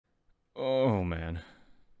Oh, man.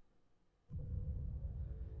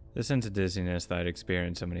 The sense of dizziness that I'd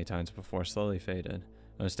experienced so many times before slowly faded.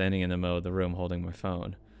 I was standing in the middle of the room holding my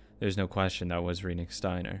phone. There's no question that was reading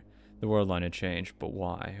Steiner. The world line had changed, but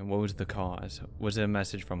why? What was the cause? Was it a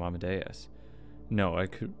message from Amadeus? No, I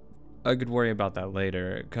could worry about that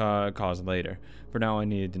later, cause later. For now, I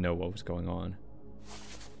needed to know what was going on.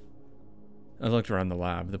 I looked around the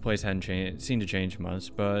lab. The place hadn't seemed to change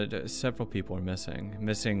much, but several people were missing.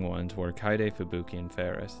 Missing ones were Kaide, Fubuki, and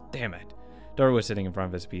Ferris. Damn it! Dora was sitting in front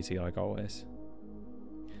of his PC like always.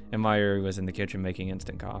 And Mayuri was in the kitchen making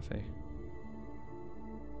instant coffee.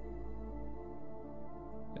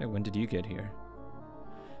 Hey, when did you get here?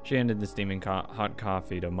 She handed the steaming hot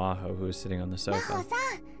coffee to Maho, who was sitting on the sofa.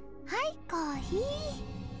 Maho-san, hi, coffee.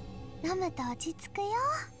 Namu to ochitsuku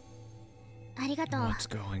yo. Arigatou. What's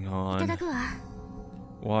going on?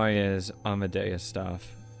 Why is Amadeus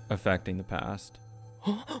stuff affecting the past?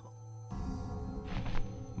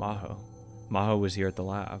 Maho was here at the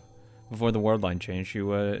lab. Before the world line changed, she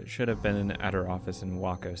should have been at her office in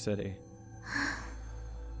Wako City.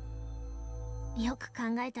 よく考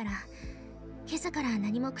えたら、今朝から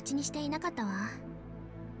何も口にしていなかったわ。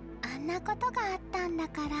あんなことがあったんだ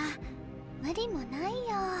から、無理もないよ。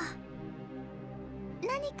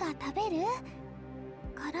何か食べる？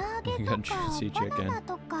唐揚げとかバナナ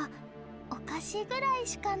とかお菓子ぐらい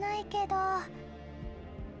しかないけど。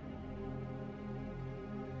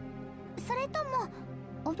それとも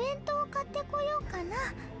お弁当を買ってこようかな。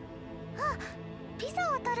あ、ピザ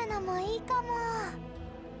を取るのもいいかも。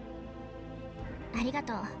ありが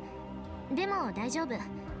とう。でも大丈夫。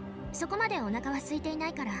そこまでお腹は空いていな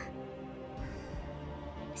いから。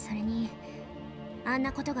それにあん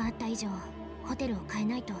なことがあった以上ホテルを変え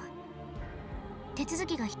ないと。手続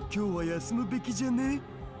きが。今日は休むべきじゃね。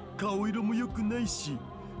顔色も良くないし、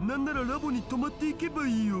なんならラボに泊まっていけば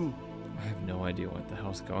いいよ。I have no idea what the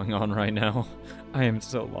hell's going on right now. I am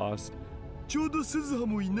so lost. ちょうど鈴葉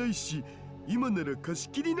もいないし、今なら貸し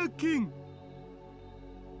切りなけん。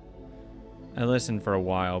I listened for a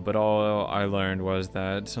while, but all I learned was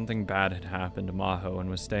that something bad had happened to Maho and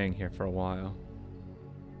was staying here for a while.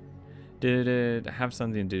 Did it have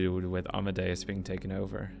something to do with Amadeus being taken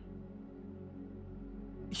over?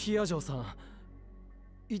 ヒアジョーさん、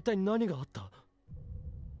一体何があった？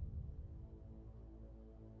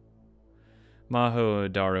 Maho,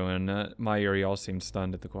 Daru, and Mayuri all seemed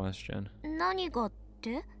stunned at the question. 何がっ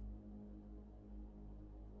て？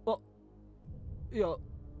あ、いや、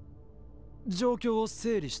状況を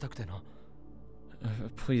整理したくてな。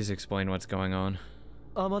Please explain what's going on.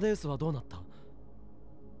 アマデウスはどうなった？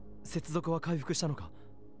接続は回復したのか？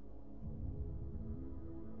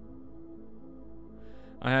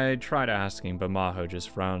 I tried asking, but Maho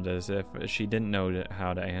just frowned as if she didn't know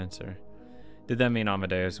how to answer. Did that mean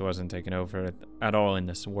Amadeus wasn't taken over at all in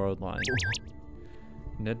this world line?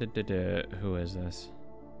 Who is this?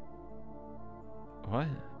 What?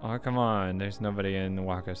 Oh, come on. There's nobody in the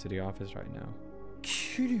Wako City office right now.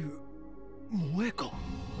 Kiryu Moeka.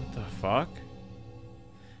 What the fuck?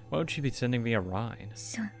 Why would she be sending me a ride?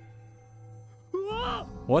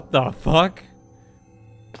 What the fuck?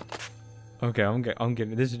 Okay, I'm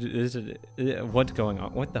getting this is what's going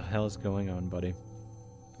on? What the hell is going on, buddy?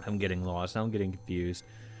 I'm getting lost. I'm getting confused.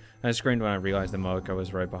 I screamed when I realized that Moeka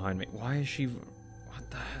was right behind me. Why is she? What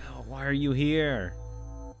the hell? Why are you here?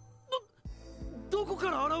 どこか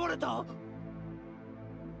ら現れた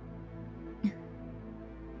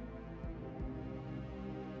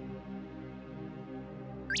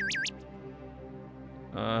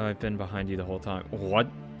？I've been behind you the whole time. What?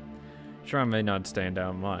 Sure, I may not stand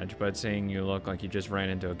out much, but seeing you look like you just ran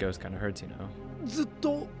into a ghost kind of hurts, you know. ずっ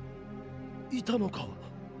といたのか？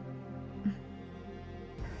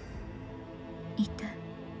いた。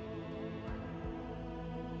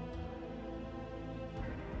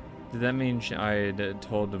Did that mean I had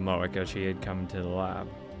told Moeka she had come to the lab?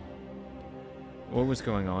 What was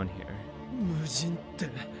going on here? 無人って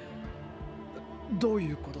どう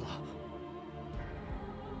いうことだ？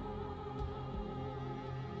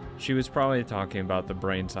 She was probably talking about the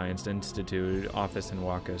Brain Science Institute office in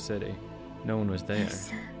Wako City. No one was there.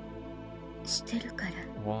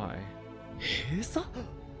 Why? 閉鎖？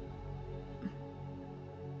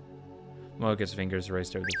 Moeka's fingers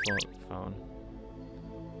raced over the phone.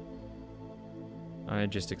 I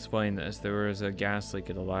just explained this. There was a gas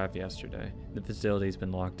leak at the lab yesterday. The facility's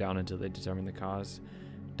been locked down until they determine the cause.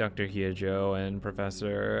 Dr. Hyojo and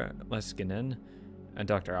Professor Leskinen and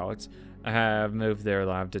Dr. Alex have moved their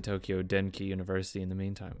lab to Tokyo Denki University in the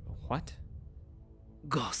meantime. What?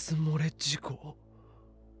 ガス漏れ事故？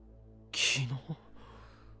昨日？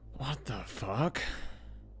 What the fuck?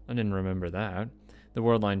 I didn't remember that. The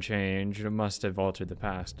world line change must have altered the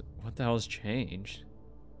past. What the hell's changed?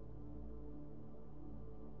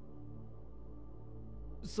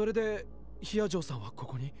 それでヒアジョーさんはこ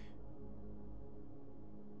こに？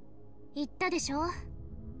言ったでしょ。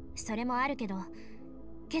それもあるけど、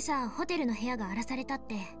今朝ホテルの部屋が荒らされたっ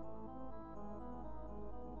て。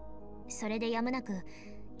それでやむなく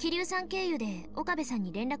桐生さん経由で岡部さん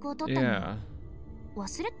に連絡を取ったの。Yeah.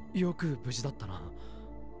 忘れ？よく無事だったな。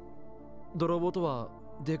泥棒とは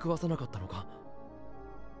出くわさなかったのか？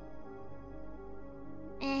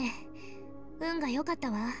ええ、運が良かった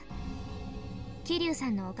わ。桐生さ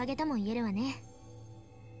んのおかげとも言えるわね。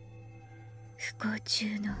不幸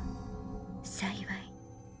中の幸い。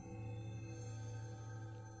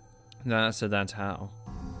So that's how.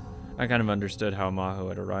 I kind of understood how Maho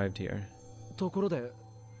had arrived here. ところで、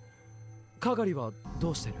カガリは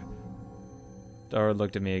どうしてる？ Dara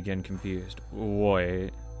looked at me again, confused.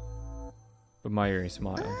 Wait. But Mayuri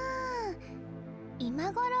smiled.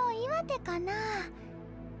 今頃岩手かな。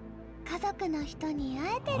家族の人に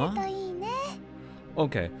会えてるといいね。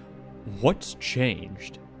Okay, what's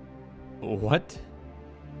changed? What?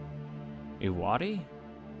 Iwati?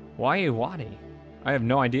 Why Iwati? I have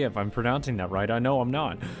no idea if I'm pronouncing that right. I know I'm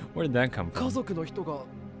not. Where did that come 家 from? 族の人が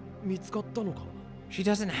見つかったのか？ She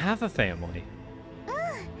doesn't have a family.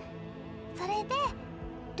 それで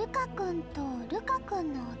ルカ君とルカ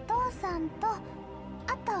君のお父さんとあ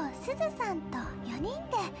とすずさんと4人で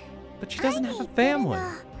But she doesn't have a family.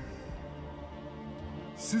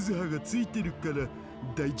 鈴葉がついてるから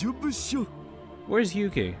大丈夫っしょ。 Where's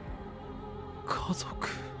Yuki? 家族。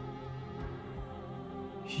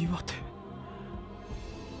岩手。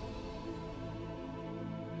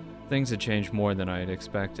 Things had changed more than I had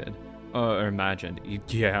expected. Or imagined.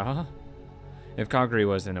 Yeah? If Kagari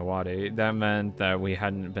was in Iwate, that meant that we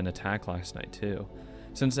hadn't been attacked last night, too.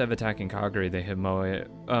 So instead of attacking Kagari, they hit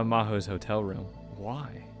Maho's hotel room.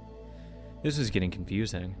 Why? This was getting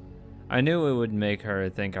confusing. I knew it would make her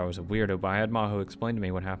think I was a weirdo, but I had Maho explain to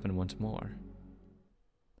me what happened once more.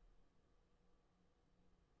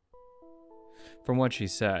 From what she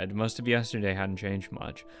said, most of yesterday hadn't changed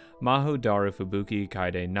much. Maho, Daru, Fubuki,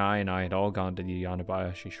 Kaide, Nai, and I had all gone to the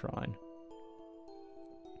Yanabayashi shrine.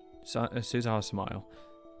 Suzaha smiled.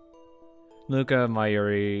 Luca,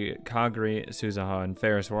 Mayuri, Kagari, Suzaha, and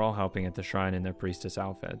Ferris were all helping at the shrine in their priestess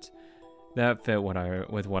outfits. That fit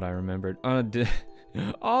with what I remembered.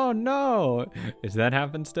 Oh no! Is that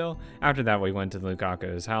happened still? After that, we went to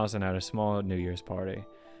Lukaku's house and had a small New Year's party.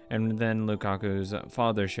 And then Lukaku's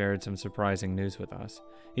father shared some surprising news with us.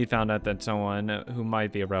 He found out that someone who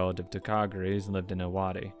might be a relative to Kagari's lived in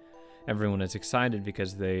Iwate. Everyone is excited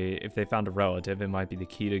because if they found a relative, it might be the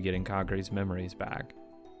key to getting Kagari's memories back.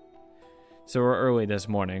 So early this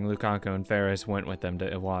morning, Lukaku and Ferris went with them to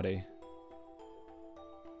Iwate.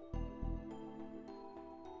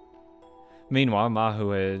 Meanwhile,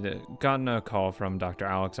 Maho had gotten a call from Dr.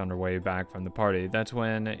 Alex on her way back from the party. That's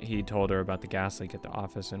when he told her about the gas leak at the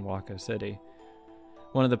office in Waka City.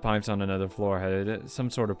 One of the pipes on another floor had some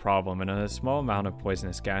sort of problem, and a small amount of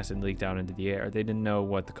poisonous gas had leaked out into the air. They didn't know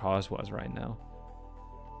what the cause was right now.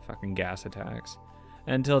 Fucking gas attacks.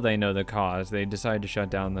 Until they know the cause, they decided to shut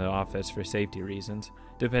down the office for safety reasons.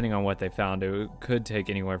 Depending on what they found, it could take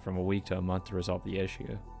anywhere from a week to a month to resolve the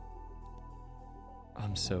issue.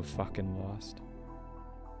 I'm so fucking lost.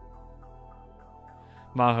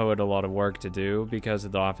 Maho had a lot of work to do because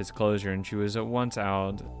of the office closure, and she was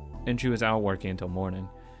out working until morning.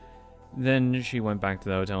 Then she went back to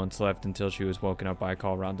the hotel and slept until she was woken up by a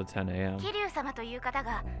call around 10 a.m. 桐生様という方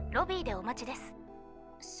がロビーでお待ちです。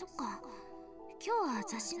そっか。今日は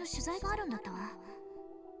雑誌の取材があるんだったわ。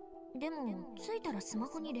でも着いたらスマ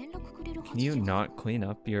ホに連絡くれるはず。Can you not clean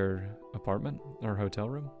up your apartment or hotel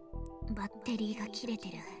room? バッテリーが切れて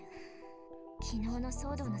る。昨日の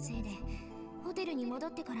騒動のせいでホテルに戻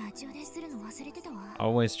ってから充電するの忘れてたわ。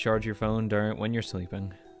Always charge your phone when you're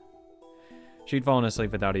sleeping. She'd fallen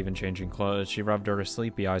asleep without even changing clothes. She rubbed her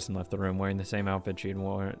sleepy eyes and left the room wearing the same outfit she'd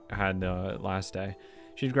had last day.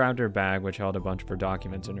 She'd grabbed her bag, which held a bunch of her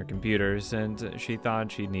documents and her computer, since she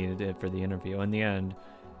thought she needed it for the interview. In the end,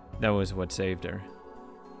 that was what saved her.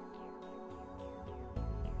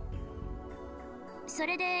 そ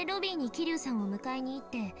れでロビーに桐生さんを迎えに行っ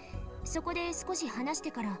て、そこで少し話し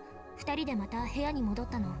てから2人でまた部屋に戻っ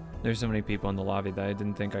たの。There's so many people in the lobby that I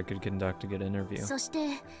didn't think I could conduct a good interview. そし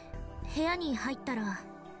て部屋に入ったら、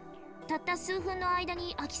たった数分の間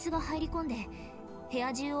に空き巣が入り込んで部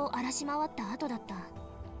屋中を荒らし回った後だった。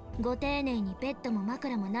ご丁寧にベッドも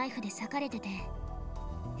枕もナイフで裂かれてて、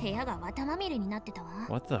部屋が綿まみれになってたわ。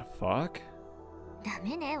What the fuck? ダ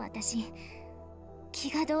メね、私。昨気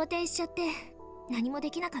が動転しちゃって何もで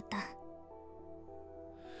きなかった。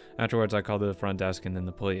 Afterwards, I called to the front desk and then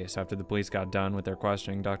the police. After the police got done with their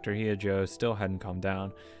questioning, Dr. Hiojo still hadn't calmed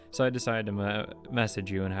down, so I decided to message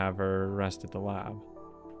you and have her arrested at the lab.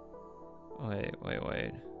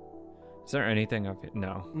 Wait. Is there anything I've...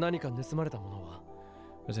 No. 何か盗まれたものは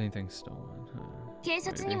Was anything stolen? 警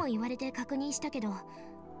察にも言われて確認したけど、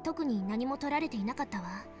特に何も取られていなかった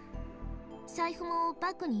わ。財布も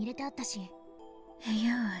バッグに入れてあったし。部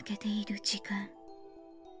屋を開けている時間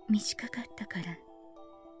短かったから。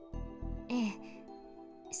ええ、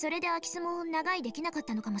それで空き巣も長居できなかっ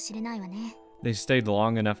たのかもしれないわね。 They stayed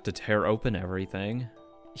long enough to tear open everything.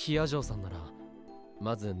 ヒア嬢さんなら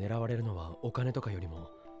まず狙われるのはお金とかより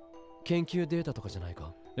も研究データとかじゃない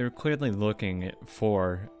か。 They were clearly looking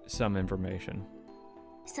for some information.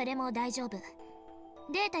 それも大丈夫。デ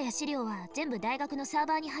ータや資料は全部大学のサー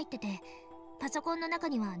バーに入ってて、パソコンの中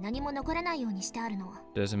には何も残らないようにしてあるの。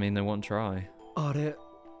 Doesn't mean they won't try. あれ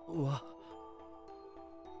は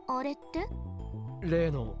あれって？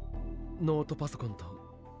例のノートパソコンと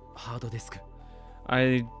ハードディスク。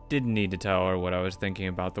 I didn't need to tell her what I was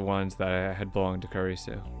thinking about the ones that had belonged to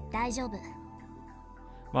Kurisu. 大丈夫。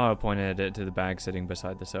 Maho pointed it to the bag sitting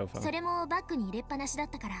beside the sofa. それもバッグに入れっぱなしだっ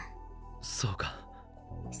たから。そうか。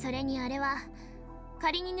それにあれは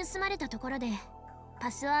仮に盗まれたところでパ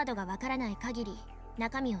スワードがわからない限り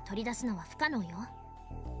中身を取り出すのは不可能よ。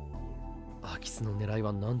空き巣の狙い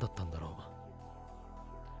は何だったんだろ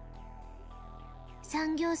う。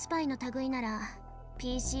産業スパイの類なら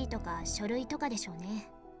PC とか書類とかでしょうね。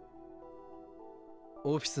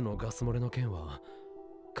オフィスのガス漏れの件は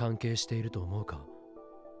関係していると思うか。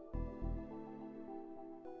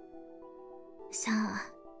さあ、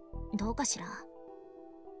どうかしら。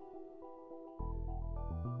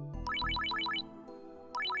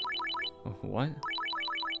What?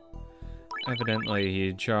 Evidently,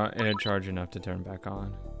 it had charged enough to turn back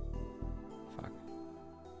on. Fuck.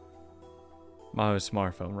 Maho's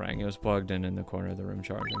smartphone rang. It was plugged in the corner of the room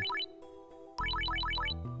charging.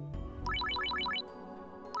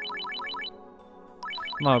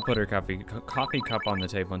 Maho put her coffee cup on the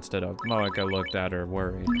table and stood up. Moeka looked at her,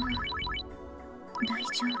 worried. 大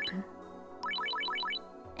丈夫？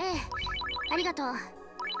ええ、ありがとう。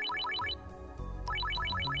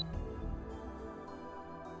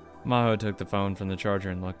Maho took the phone from the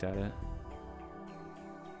charger and looked at it.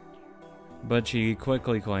 But she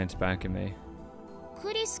quickly glanced back at me.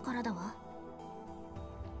 クリスからだわ。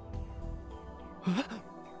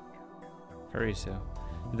Kurisu.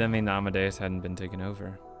 Did that mean that Amadeus hadn't been taken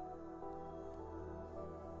over?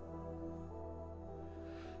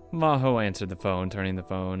 Maho answered the phone, turning the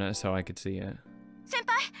phone so I could see it. 先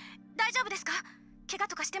輩、大丈夫ですか？怪我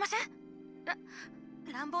とかしてません？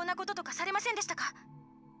乱暴なこととかされませんでしたか？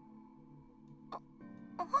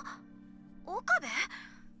岡部？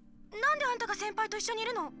なんであんたが先輩と一緒にい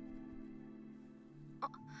るの？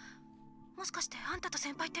もしかしてあんたと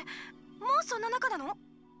先輩ってもうそんな仲なの？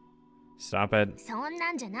 Stop it. そん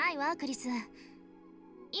なんじゃないわ、クリス。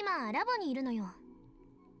今ラボにいるのよ。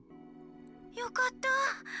よかった。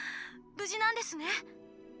無事なんですね。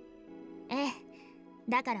ええ、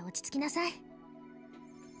だから落ち着きなさい。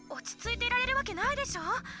落ち着いていられるわけないでしょ。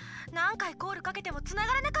何回コールかけても繋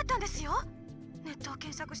がらなかったんですよ。ネットを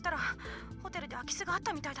検索したらホテルで空き巣があっ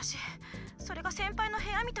たみたいだし、それが先輩の部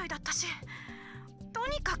屋みたいだったし、と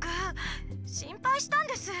にかく心配したん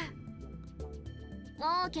です。オ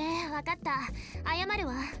ーケー、わかった。謝る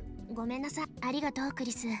わ。ごめんなさい。ありがとう、ク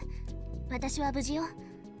リス。私は無事よ。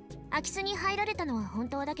空き巣に入られたのは本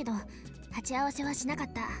当だけど、鉢合わせはしなかっ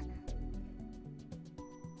た。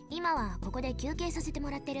今はここで休憩させても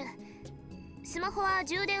らってる。スマホは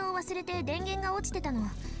充電を忘れて電源が落ちてたの。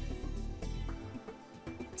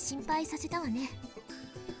心配させたわね。い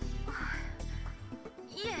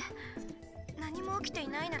え、何も起きてい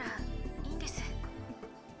ないならいいんです。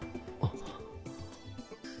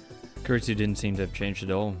Kurisu didn't seem to have changed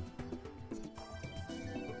at all.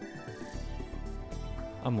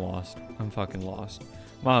 I'm lost. I'm fucking lost.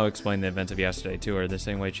 Maho explained the events of yesterday to her the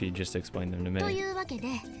same way she just explained them to と me. いうわけで、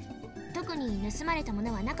特に盗まれたも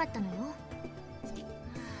のはなかったのよ。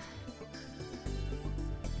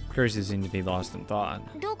Kurisu seemed to be lost in thought.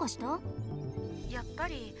 どうかした？やっぱ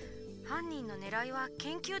り犯人の狙いは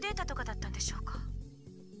研究データとかだったんでしょうか。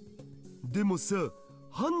でもさ、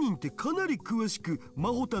犯人ってかなり詳しくマ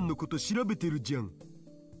ホタンのこと調べてるじゃん。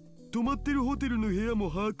泊まってるホテルの部屋も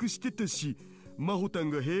把握してたし、マホタン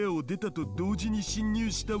が部屋を出たと同時に侵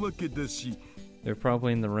入したわけだし。They're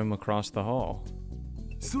probably in the room across the hall.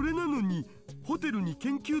 それなのにホテルに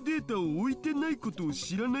研究データを置いてないことを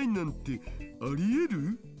知らないなんてありえ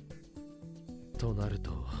る？となる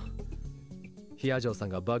と、ヒアジョーさん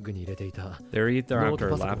がバッグに入れていた They're either ノート after a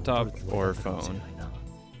パソコンを laptop 取るつもりだ or ったかもしれ phone. ないな。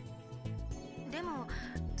でも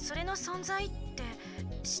それの存在って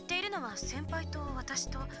知っているのは先輩と私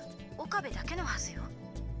と岡部だけのはずよ。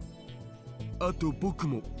あと僕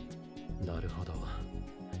も。なるほど。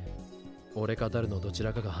俺かダルのどち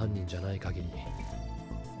らかが犯人じゃない限り。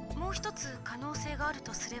もう一つ可能性がある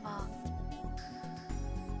とすれば、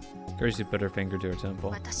 Gracie put her finger to her temple.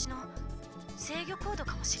 私の制御コード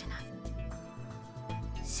かもしれない。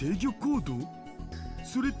制御コード？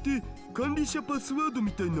それって管理者パスワード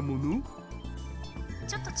みたいなもの？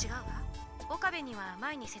ちょっと違うわ。岡部には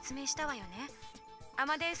前に説明したわよね。ア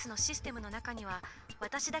マデウスのシステムの中には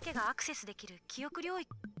私だけがアクセスできる記憶領域。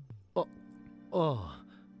ああ、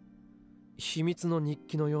秘密の日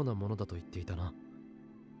記のようなものだと言っていたな。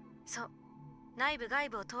そう、内部外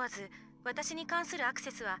部を問わず私に関するアク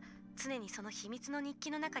セスは常にその秘密の日記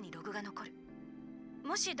の中にログが残る。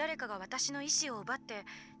もし誰かが私の意思を奪って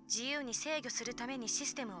自由に制御するためにシ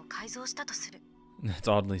ステムを改造したとする。 That's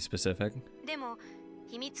oddly specific. でも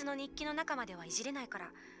秘密の日記の中まではいじれないか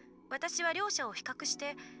ら、私は両者を比較し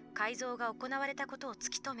て改造が行われたことを突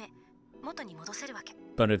き止め元に戻せるわけ。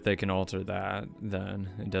 But if they can alter that, then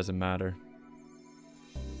it doesn't matter.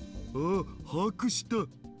 ああ、把握した。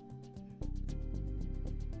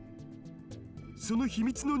その秘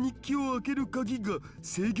密の日記を開ける鍵が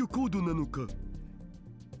制御コードなのか。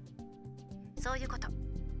そういうこと。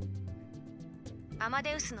アマ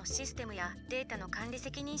デウスのシステムやデータの管理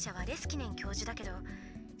責任者はレスキネン教授だけど、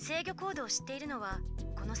制御コードを知っているのは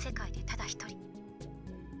この世界でただ一人、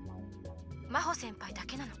マホ先輩だ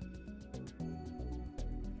けなの。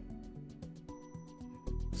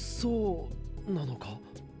そうなのか？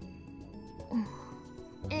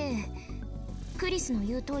ええ、クリスの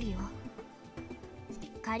言う通りよ。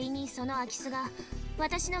仮にその空き巣が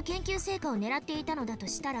私の研究成果を狙っていたのだと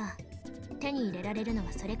したら、手に入れられるの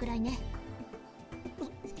はそれくらいね。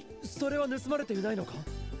それは盗まれていないのか？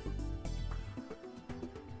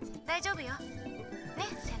大丈夫よ。ね、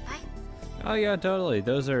先輩。Oh yeah, totally.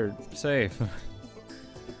 Those are safe.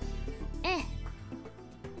 ええ。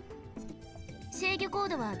制御コー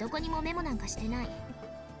ドはどこにもメモなんかしてない。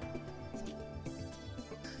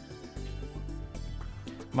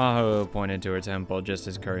Maho pointed to her temple just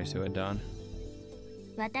as Kurisu had done.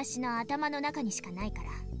 私の頭の中にしかないから。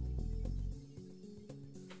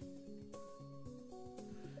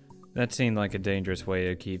That seemed like a dangerous way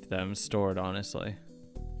to keep them stored, honestly.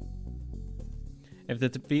 If the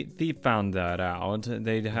thief found that out,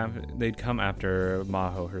 they'd come after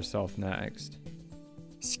Maho herself next.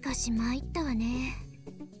 しかし参ったわね。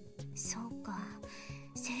そうか、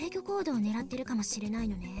制御コードを狙ってるかもしれない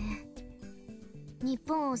のね。日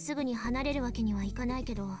本をすぐに離れるわけにはいかない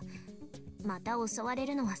けど、また襲われ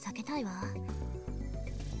るのは避けたいわ。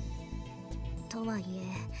とはい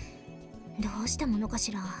え、どうしたものか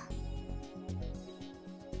しら。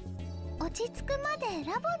落ち着くまで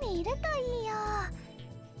ラボにいるといいよ。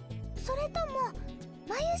それとも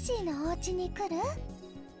マユシーのお家に来る？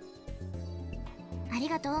あり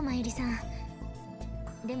がとう、まゆりさん。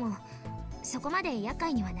でもそこまで厄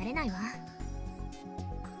介にはなれないわ。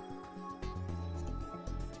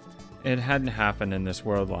It hadn't happened in this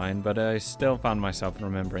world line, but I still found myself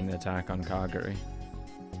remembering the attack on Kagari.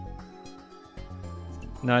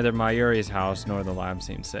 Neither Mayuri's house nor the lab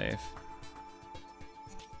seemed safe.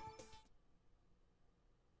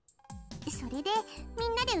 それでみ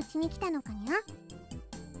んなでうちに来たのかにゃ？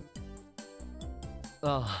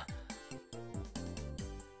ああ。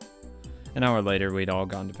An hour later, we'd all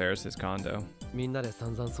gone to Ferris's condo. みんなで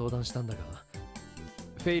散々相談したんだが、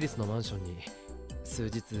フェイリスのマンションに数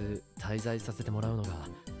日滞在させてもらうのが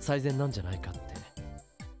最善なんじゃないかっ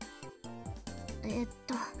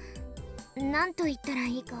て。なんと言ったら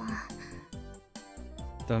いいか。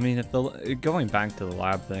I mean, if going back to the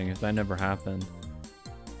lab thing, if that never happened,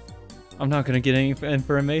 I'm not gonna get any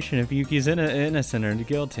information if Yuki's innocent or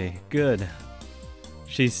guilty. Good.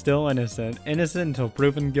 She's still innocent. Innocent until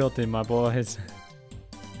proven guilty, my boys.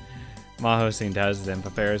 Maho seemed hesitant,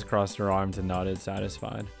 but Ferris crossed her arms and nodded,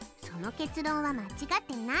 satisfied. その結論は間違っ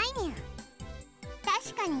てないにゃ。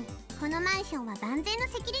確かにこのマンションは万全の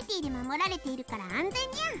セキュリティで守られているから安全にゃ。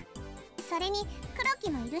それに黒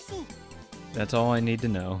木もいるし。That's all I need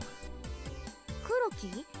to know. 黒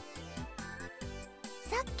木？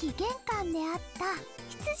さっき玄関で会った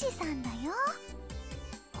羊さんだよ。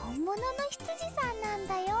本物の羊さんなん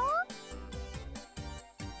だよ。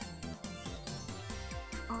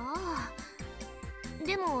ああ。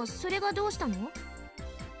でもそれがどうしたの？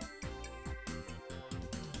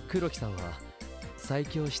黒木さんは最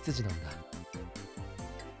強執事なんだ。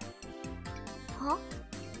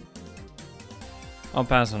I'll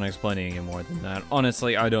pass on explaining it more than that.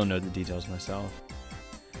 Honestly, I don't know the details myself.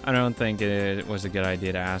 I don't think it was a good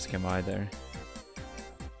idea to ask him either.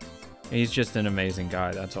 He's just an amazing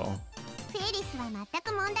guy, that's all. フェリスは全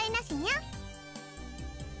く問題なしにゃ。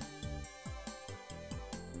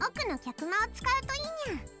奥の客間を使うと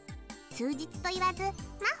いいにゃ。数日と言わず、マホ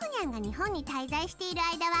ニャンが日本に滞在している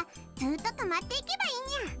間はずっと泊まっていけばい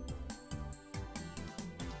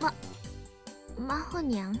いにゃ。マホ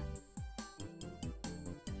ニャン？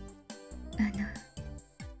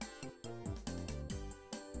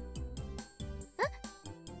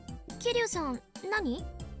キリュウさん、何？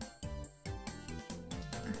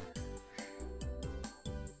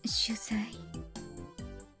取材。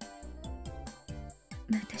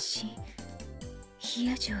私、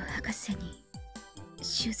ヒア城博士に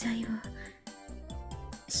取材を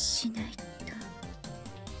しないと。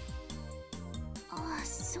ああ、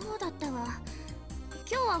そうだったわ。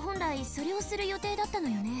今日は本来それをする予定だったの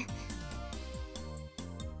よね。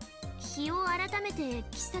日を改めて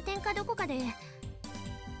喫茶店かどこかで。ひ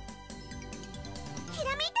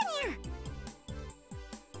らめいたに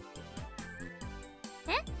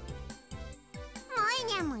ゃ。え？萌え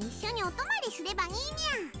にゃんも一緒にお泊まりすればいいに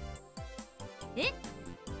ゃ。え？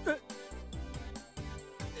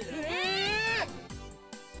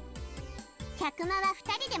客間は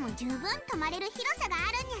2人でも十分泊まれる広さがあ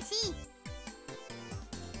るんやし、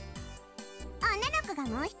女の子が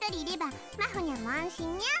もう一人いればマホニャンも安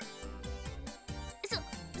心にゃ。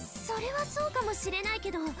それはそうかもしれないけ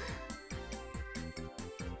ど。萌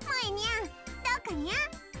えにゃん、どうかにゃ。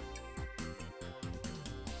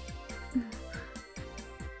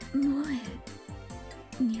萌え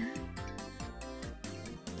にゃ。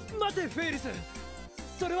待て、フェイリス。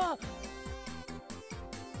それは。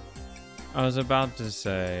I was about to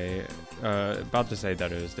say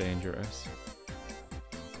that it was dangerous.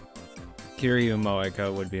 Kiryu Moeka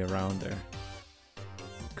would be around her.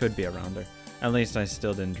 Could be around her. At least I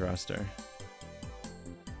still didn't trust her.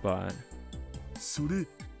 But それい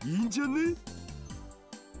いんじゃね？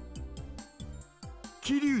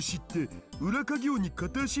桐生氏って裏稼業に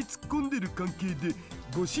片足突っ込んでる関係で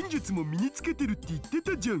護身術も身につけてるって言って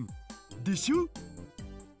たじゃん。でしょ？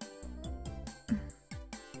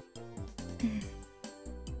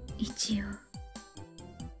一応。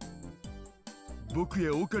僕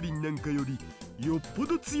やオカリンなんかよりよっぽ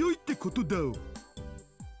ど強いってことだお。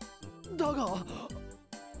だが。どうにゃ、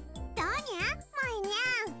萌えにゃ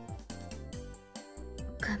ん。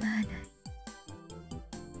構わない。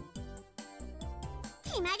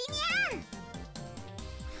決まりにゃん。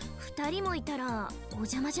2人もいたらお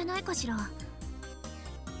邪魔じゃないかしら。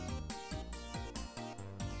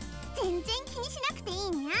全然気にしなくていい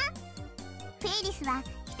にゃ。フェイリスは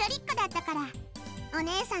一人っ子だったからお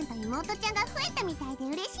姉さんと妹ちゃんが増えたみたいで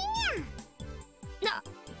嬉しいにゃ。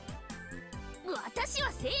私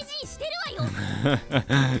は成人してるわよ。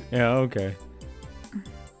yeah, okay.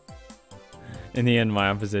 In the end, my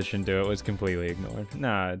opposition to it was completely ignored.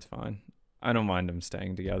 Nah, it's fine. I don't mind them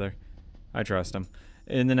staying together. I trust them.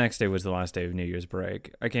 And the next day was the last day of New Year's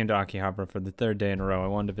break. I came to Akihabara for the third day in a row. I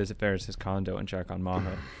wanted to visit Ferris's condo and check on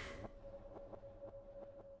Maho.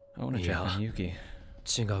 I want to check on Yuki.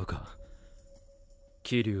 違うか。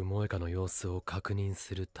桐生萌香の様子を確認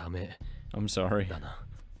するため。I'm sorry. だな。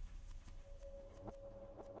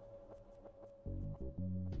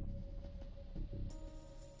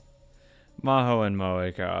Maho and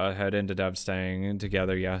Moeka had ended up staying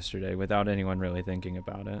together yesterday without anyone really thinking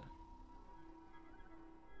about it.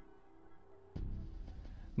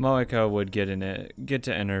 Moeka would get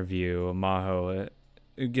to interview Maho,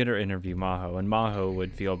 and Maho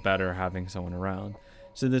would feel better having someone around,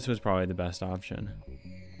 so this was probably the best option.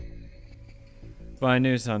 But I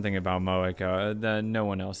knew something about Moeka that no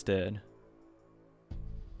one else did.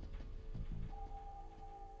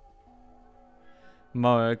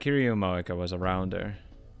 Kiryu Moeka was around her.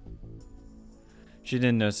 She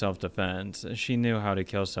didn't know self-defense. She knew how to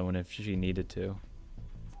kill someone if she needed to.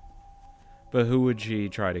 But who would she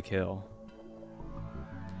try to kill?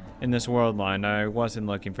 In this world line, I wasn't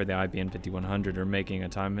looking for the IBM 5100 or making a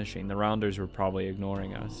time machine. The Rounders were probably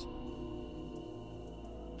ignoring us.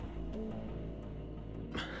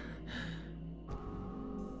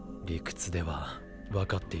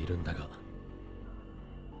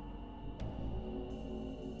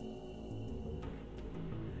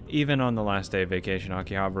 Even on the last day of vacation,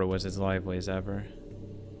 Akihabara was as lively as ever.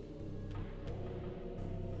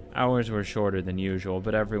 Hours were shorter than usual,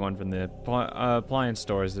 but everyone from the appliance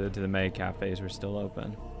stores to the maid cafes were still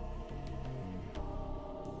open.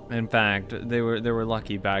 In fact, there were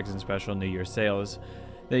lucky bags and special New Year sales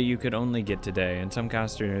that you could only get today, and some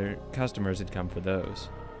customers had come for those.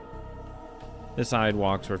 The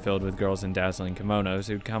sidewalks were filled with girls in dazzling kimonos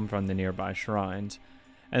who'd come from the nearby shrines,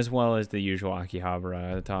 as well as the usual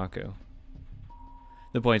Akihabara otaku.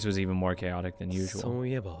 The place was even more chaotic than usual. そう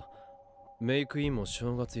いえば、メイクインも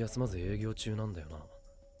正月休まず営業中なんだよな。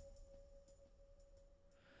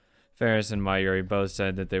Ferris and Mayuri both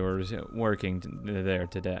said that they were working there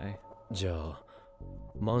today. じゃあ、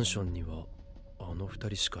マンションにはあの二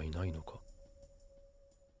人しかいないのか。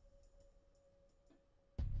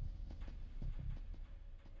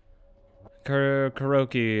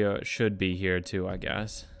Kuroki should be here too, I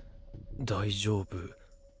guess. 大丈夫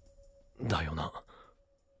だよな。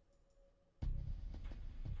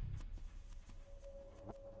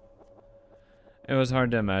It was hard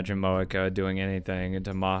to imagine Moeka doing anything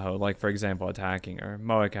to Maho, like for example attacking her.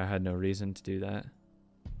 Moeka had no reason to do that.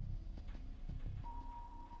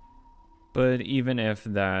 But even if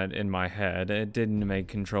that in my head, it didn't make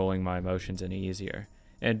controlling my emotions any easier.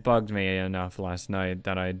 It bugged me enough last night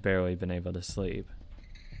that I'd barely been able to sleep.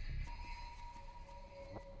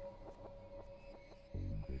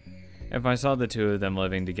 If I saw the two of them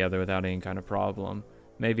living together without any kind of problem,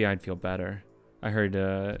 maybe I'd feel better. I hurried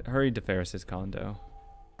to Ferris's condo.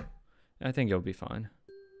 I think it'll be fine.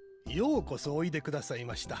 Wow,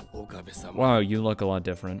 you look a lot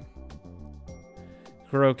different.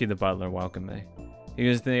 Kuroki the butler welcomed me. He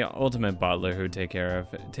was the ultimate butler who'd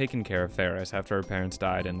taken care of Ferris after her parents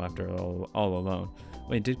died and left her all alone.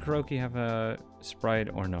 Wait, did Kuroki have a sprite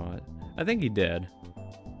or not? I think he did.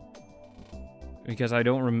 Because I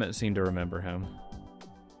don't seem to remember him.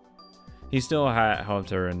 He still helped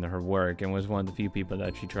her in her work and was one of the few people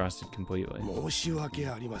that she trusted completely. And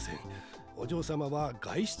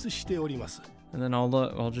then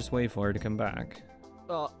I'll just wait for her to come back.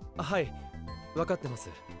 はい、分かってます。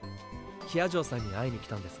ヒアジョーさんに会いに来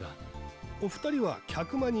たんですが。お二人は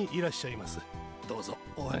客間にいらっしゃいます。どうぞ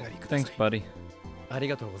お上がりください。Thanks, buddy. あり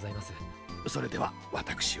がとうございます。それでは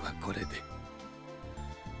私はこれで。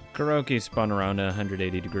Kuroki spun around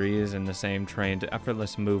 180 degrees in the same trained,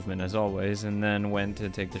 effortless movement as always, and then went to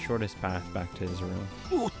take the shortest path back to his room.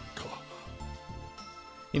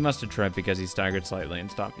 He must have tripped because he staggered slightly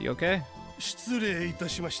and stopped. You okay? 失礼いた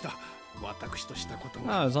しました。私としたこと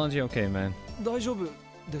が。Oh, as long as you're okay, man. 大丈夫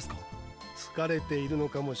ですか？疲れているの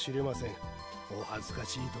かもしれません。お恥ずか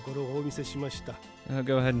しいところをお見せしました。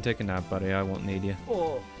Go ahead and take a nap, buddy. I won't need you.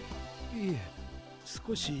 いえ、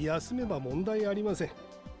少し休めば問題ありません。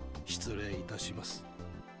失礼いたします。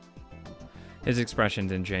His expression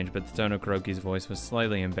didn't change, but the tone of Kuroki's voice was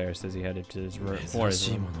slightly embarrassed as he headed to his room. 珍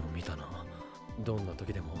しいものを見たな。どんな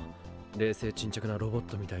時でも冷静沈着なロボッ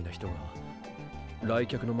トみたいな人が来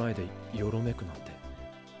客の前でよろめくなんて。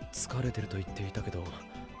疲れてると言っていたけど、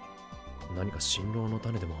何か辛労の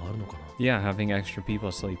種でもあるのかな。Yeah, having extra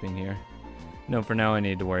people sleeping here. No, for now I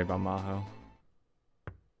need to worry about Maho.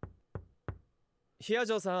 ヒア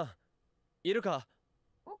ジョーさん、いるか？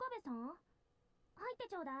岡部さん、入って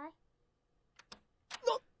ちょうだい。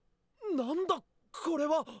なんだこれ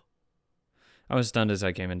は。I was stunned as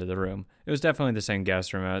I came into the room. It was definitely the same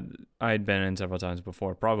guest room I'd been in several times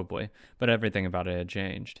before, probably, but everything about it had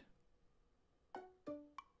changed.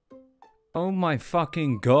 Oh my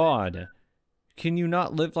fucking god! Can you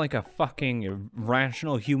not live like a fucking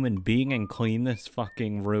rational human being and clean this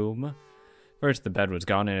fucking room? First, the bed was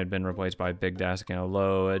gone and had been replaced by a big desk and a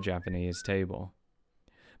low Japanese table.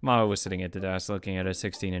 Maho was sitting at the desk looking at a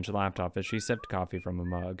 16-inch laptop as she sipped coffee from a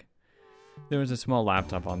mug. There was a small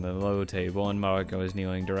laptop on the low table and Moeka was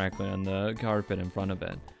kneeling directly on the carpet in front of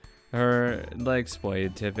it. Her legs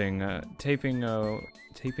splayed, taping away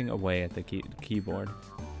at the keyboard.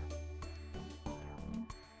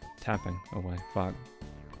 Tapping away, fuck.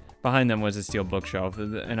 Behind them was a steel bookshelf,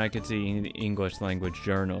 and I could see English language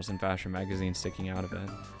journals and fashion magazines sticking out of it.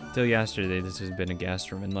 Till yesterday, this had been a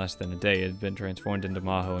guest room. In less than a day, it had been transformed into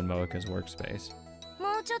Maho and Moeka's workspace.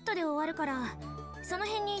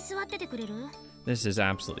 This is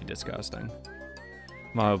absolutely disgusting.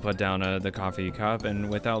 Maho put down the coffee cup, and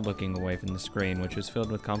without looking away from the screen, which was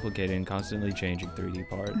filled with complicated and constantly changing 3D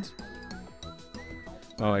parts.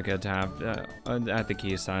 Moeka tapped at the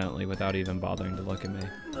keys silently without even bothering to look at me.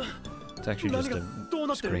 It's actually just a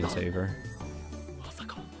screensaver.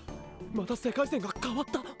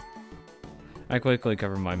 I quickly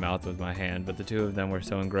covered my mouth with my hand, but the two of them were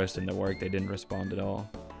so engrossed in their work they didn't respond at all.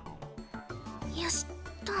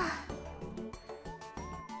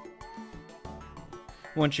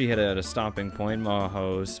 Once she hit at a stopping point,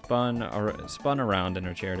 Maho spun around in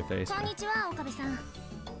her chair to face me.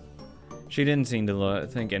 She didn't seem to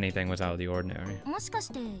think anything was out of the ordinary.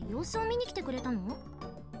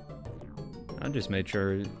 I just made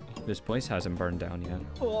sure this place hasn't burned down yet.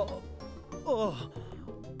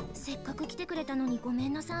 せっかく来てくれたのにごめ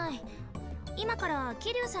んなさい。今から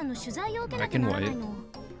桐生さんの取材を受けなきゃならないの。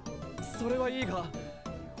それはいいが、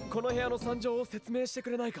この部屋の惨状を説明して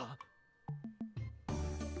くれないか。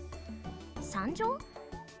惨状？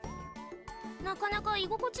なかなか居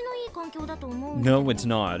心地のいい環境だと思う。No, it's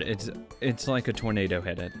not. It's like a tornado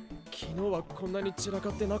hit it. 昨日はこんなに散らか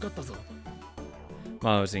ってなかったぞ。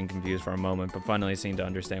Maho seemed confused for a moment, but finally seemed to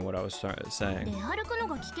understand what I was saying. 出歩くの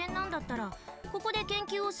が危険なんだったら、ここで研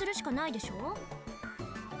究をするしかないでしょ。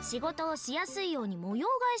仕事をしやすいように模様替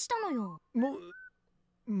えしたのよ。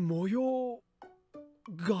模様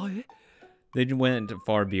替え？ They went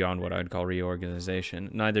far beyond what I'd call reorganization.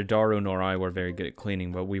 Neither Daru nor I were very good at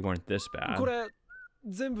cleaning, but we weren't this bad. これ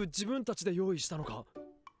全部自分たちで用意したのか？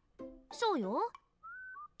そうよ。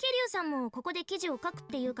桐生さんもここで記事を書くっ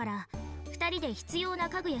て言うから、2人で必要な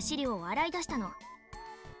家具や資料を洗い出したの。ね。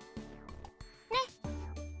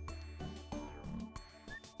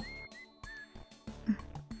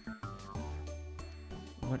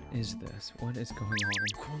What is this? What is going on?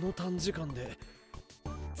 この短時間で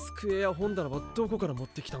机や本棚はどこから持っ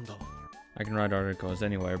てきたんだ？ I can write articles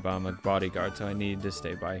anywhere, but I'm a bodyguard, so I need to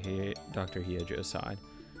stay by Dr. Hyejo's side.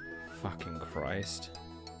 Fucking Christ.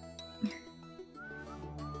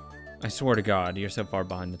 I swear to God, you're so far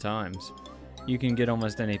behind the times. You can get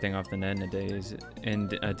almost anything off the net in a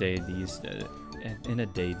day these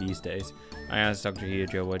days. I asked Dr.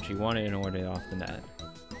 Hyejo what she wanted and ordered it off the net.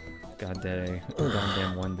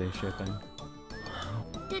 Goddamn one-day shipping.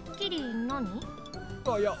 てっきり何？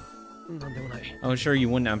あ、いや、なんでもない。I was sure you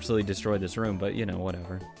wouldn't absolutely destroy this room, but you know,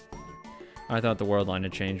 whatever. I thought the world line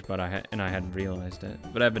had changed, but I hadn't realized it.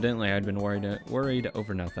 But evidently, I'd been worried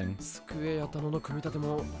over nothing. 机や棚の組み立て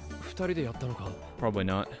も2人でやったのか？ Probably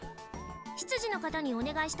not. 執事の方にお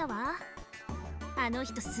願いしたわ。あの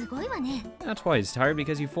人すごいわね。That's why he's tired,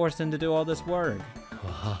 because you forced him to do all this work.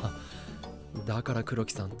 だから黒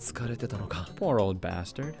木さん疲れてたのか。 Poor old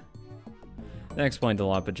bastard. That explained a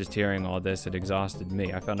lot, but just hearing all this, it exhausted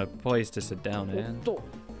me. I found a place to sit down and...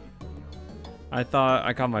 I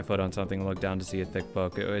caught my foot on something and looked down to see a thick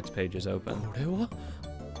book. Its pages open. これは？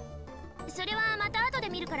それはまた後で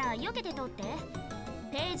見るから避けて通って。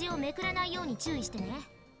ページをめくらないように注意してね。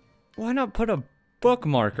Why not put a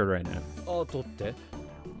bookmarker in it? 後って？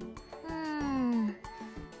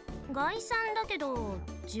概算だけど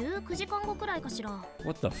19時間後くらいかしら。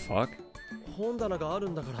What the fuck? 本棚がある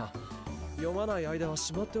んだから読まない間は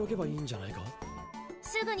しまっておけばいいんじゃないか？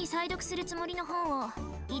すぐに再読するつもりの本を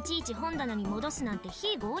いちいち本棚に戻すなんて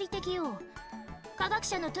非合理的よ。科学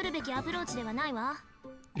者の取るべきアプローチではないわ。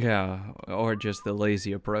Yeah, or just the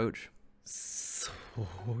lazy approach. そ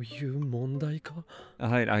ういう問題か？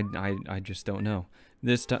 I just don't know.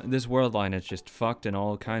 This world line is just fucked in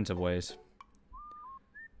all kinds of ways.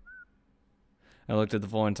 I looked at the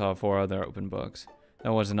floor and saw 4 other open books.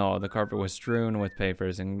 That wasn't all. The carpet was strewn with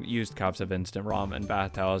papers and used cups of instant ramen,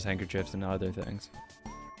 bath towels, handkerchiefs, and other things.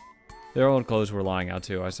 Their old clothes were lying out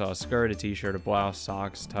too. I saw a skirt, a t-shirt, a blouse,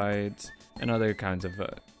 socks, tights, and other kinds of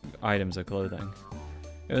items of clothing.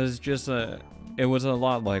 It was a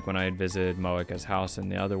lot like when I had visited Moeka's house in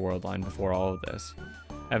the other world line before all of this.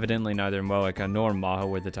 Evidently, neither Moeka nor Maho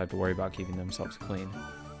were the type to worry about keeping themselves clean.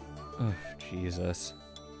 Oh, Jesus.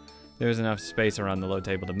 There was enough space around the low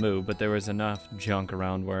table to move, but there was enough junk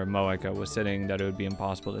around where Moeka was sitting that it would be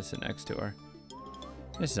impossible to sit next to her.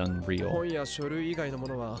 This is unreal. 本や書類以外のも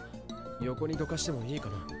のは横にどかしてもいいか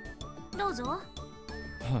な？どうぞ。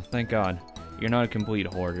Oh, thank God. You're not a complete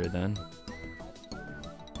hoarder then.